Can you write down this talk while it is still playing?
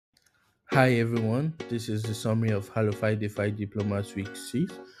Hi everyone, this is the summary of HaloFi DeFi Diplomas Week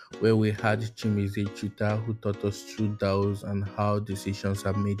 6, where we had Chimezie Chuta who taught us through DAOs and how decisions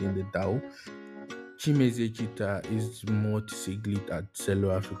are made in the DAO. Chimezie Chuta is the multisig lead at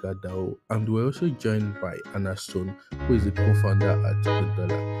Africa DAO, and we're also joined by Anna Stone, who is the co-founder at Good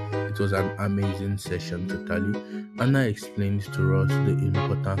Dollar. It was an amazing session totally. Anna explained to us the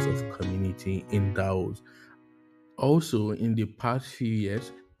importance of community in DAOs. Also, in the past few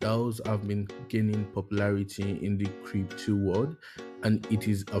years, DAOs have been gaining popularity in the crypto world, and it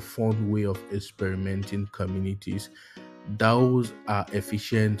is a fun way of experimenting communities. DAOs are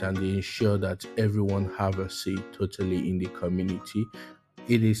efficient and they ensure that everyone have a say totally in the community.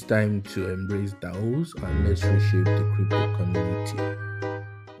 It is time to embrace DAOs and let's reshape the crypto community.